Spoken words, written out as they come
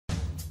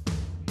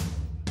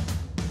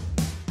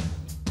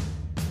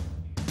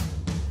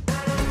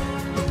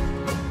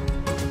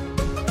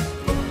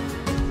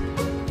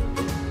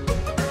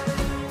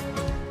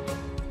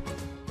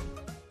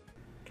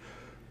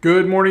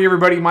Good morning,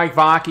 everybody. Mike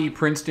Vacchi,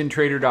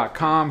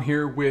 Princetontrader.com,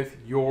 here with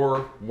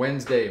your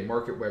Wednesday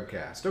market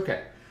webcast.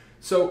 Okay,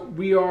 so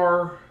we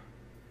are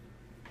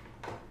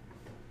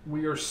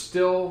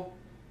still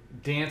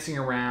dancing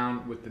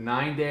around with the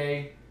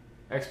 9-day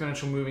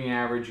exponential moving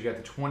average. You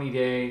got the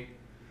 20-day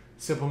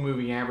simple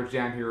moving average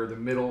down here, or the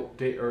middle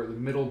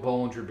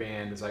Bollinger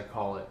Band, as I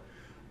call it.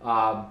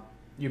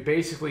 You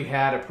basically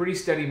had a pretty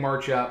steady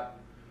march up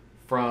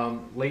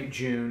from late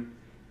June,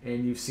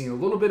 and you've seen a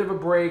little bit of a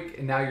break,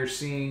 and now you're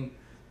seeing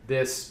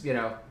this,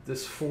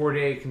 this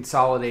 4-day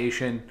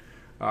consolidation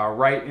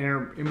right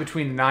in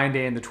between the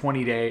 9-day and the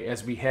 20-day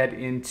as we head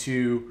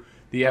into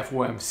the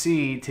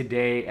FOMC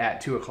today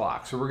at 2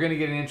 o'clock. So we're going to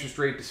get an interest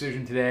rate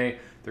decision today.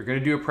 They're going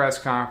to do a press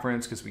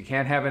conference because we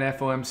can't have an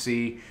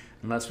FOMC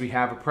unless we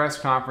have a press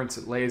conference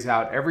that lays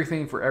out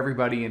everything for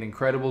everybody in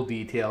incredible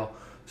detail,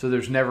 so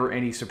there's never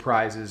any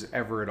surprises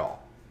ever at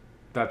all.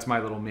 That's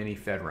my little mini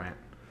Fed rant.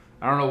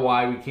 I don't know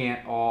why we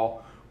can't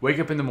all wake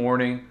up in the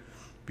morning,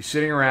 be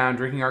sitting around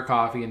drinking our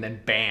coffee, and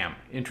then bam,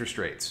 interest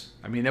rates.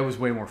 I mean, that was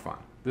way more fun.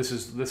 This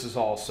is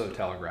all so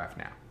telegraphed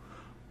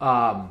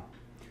now.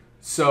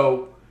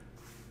 So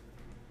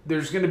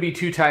there's going to be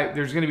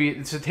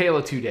it's a tale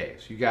of 2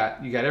 days. You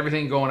got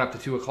everything going up to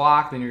 2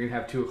 o'clock, then you're going to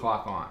have 2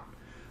 o'clock on.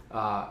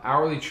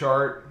 Hourly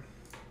chart.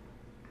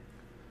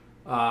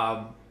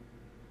 The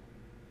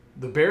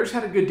Bears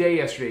had a good day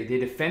yesterday. They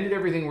defended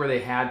everything where they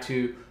had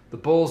to. The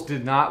Bulls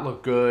did not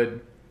look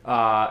good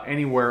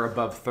anywhere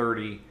above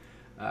 30,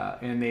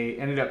 and they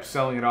ended up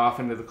selling it off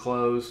into the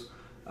close.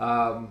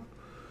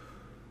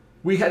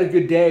 We had a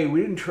good day.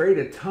 We didn't trade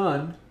a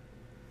ton.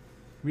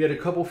 We had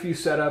a few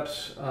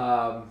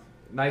setups,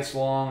 nice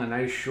long, a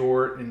nice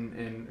short,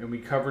 and we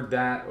covered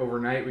that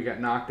overnight. We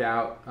got knocked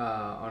out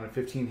on a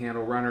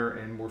 15-handle runner,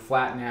 and we're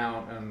flat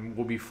now, and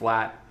we'll be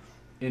flat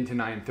into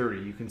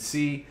 9:30. You can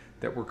see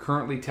that we're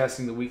currently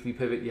testing the weekly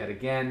pivot yet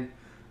again.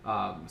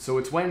 So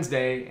it's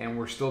Wednesday, and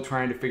we're still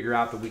trying to figure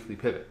out the weekly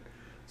pivot.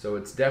 So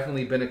it's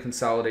definitely been a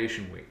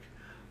consolidation week.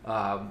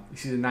 You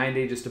see the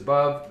 9-day just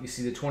above. You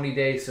see the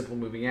 20-day simple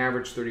moving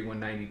average,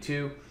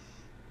 31.92.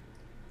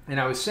 And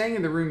I was saying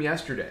in the room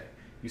yesterday,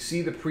 you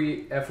see the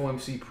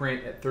pre-FOMC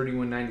print at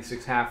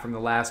 31.96.5 from the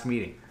last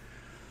meeting.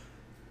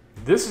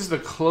 This is the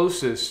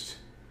closest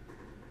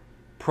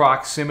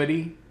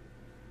proximity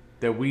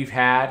that we've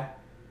had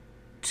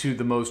to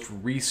the most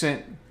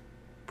recent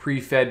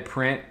pre-Fed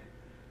print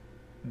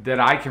that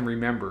I can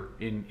remember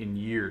in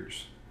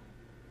years,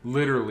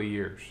 literally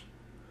years.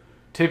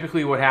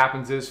 Typically what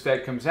happens is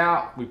Fed comes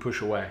out, we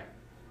push away,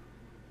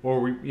 or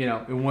we,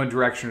 in one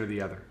direction or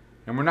the other.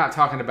 And we're not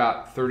talking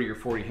about 30 or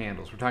 40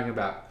 handles. We're talking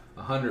about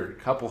 100, a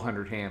couple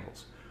hundred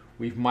handles.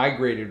 We've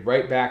migrated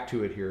right back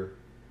to it here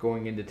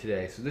going into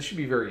today. So this should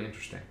be very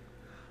interesting.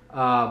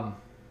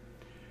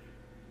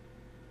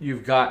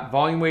 You've got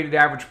volume weighted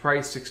average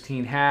price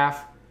 16.5,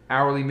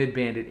 hourly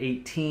midband at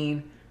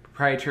 18,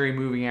 proprietary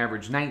moving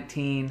average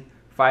 19,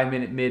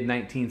 5-minute mid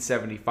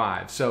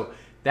 1975. So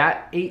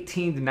that 18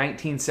 to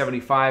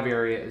 1975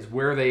 area is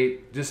where they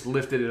just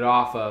lifted it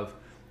off of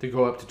to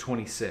go up to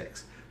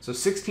 26. So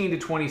 16 to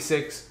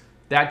 26,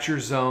 that's your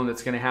zone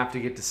that's going to have to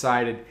get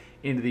decided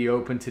into the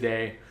open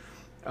today.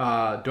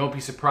 Don't be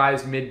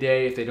surprised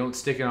midday if they don't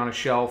stick it on a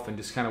shelf and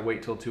just kind of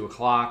wait till 2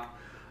 o'clock.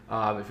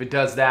 If it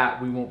does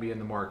that, we won't be in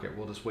the market.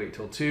 We'll just wait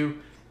till 2,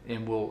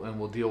 and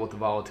we'll deal with the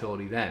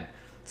volatility then.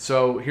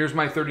 So here's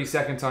my 30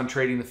 seconds on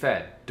trading the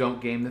Fed.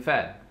 Don't game the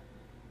Fed.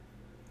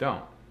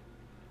 Don't.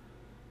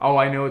 Oh,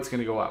 I know it's going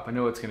to go up. I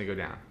know it's going to go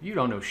down. You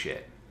don't know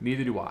shit.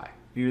 Neither do I.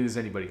 Neither does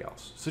anybody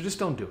else. So just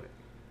don't do it.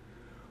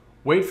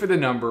 Wait for the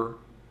number.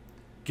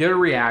 Get a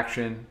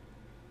reaction.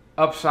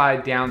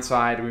 Upside,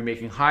 downside. Are we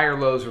making higher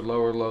lows or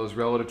lower lows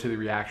relative to the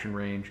reaction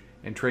range?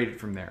 And trade it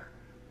from there.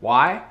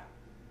 Why?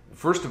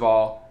 First of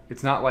all,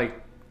 it's not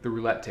like the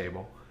roulette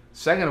table.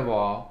 Second of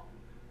all,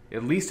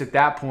 at least at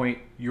that point,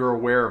 you're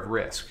aware of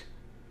risk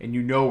and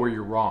you know where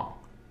you're wrong.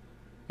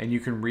 And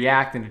you can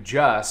react and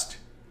adjust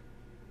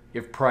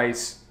if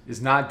price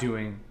is not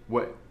doing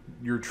what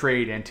your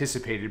trade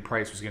anticipated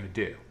price was going to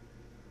do.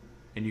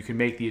 And you can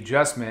make the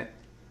adjustment,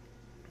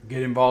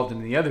 get involved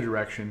in the other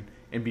direction,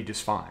 and be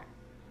just fine.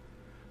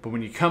 But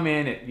when you come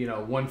in at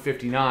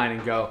 159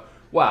 and go,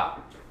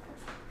 wow,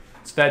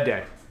 it's Fed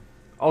day.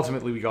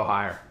 Ultimately, we go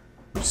higher.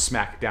 Just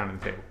smack it down on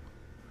the table.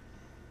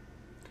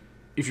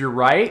 If you're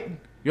right,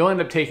 you'll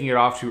end up taking it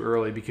off too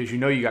early because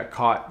you got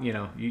caught. You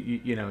know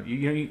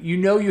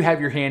you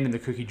have your hand in the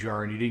cookie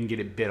jar and you didn't get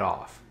it bit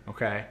off.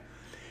 Okay.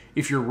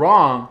 If you're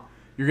wrong,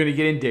 you're going to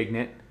get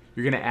indignant.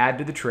 You're going to add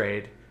to the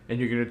trade, and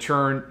you're going to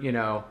turn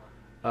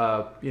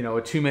a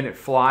 2-minute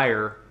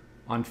flyer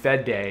on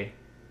Fed day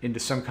into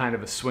some kind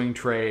of a swing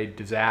trade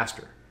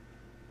disaster.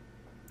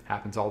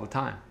 Happens all the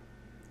time.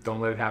 Don't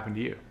let it happen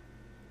to you.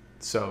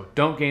 So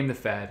don't game the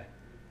Fed.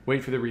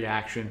 Wait for the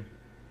reaction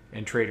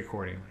and trade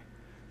accordingly.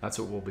 That's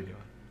what we'll be doing.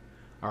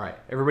 All right.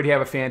 Everybody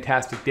have a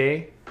fantastic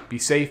day. Be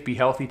safe, be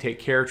healthy, take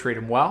care, trade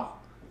them well.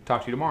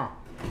 Talk to you tomorrow.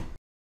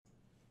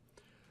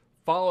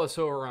 Follow us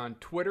over on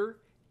Twitter,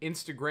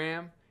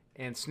 Instagram,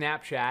 and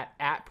Snapchat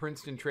at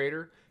Princeton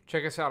Trader.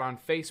 Check us out on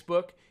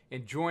Facebook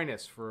and join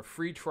us for a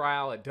free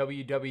trial at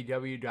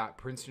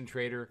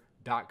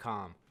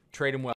www.princetontrader.com. Trade 'em well.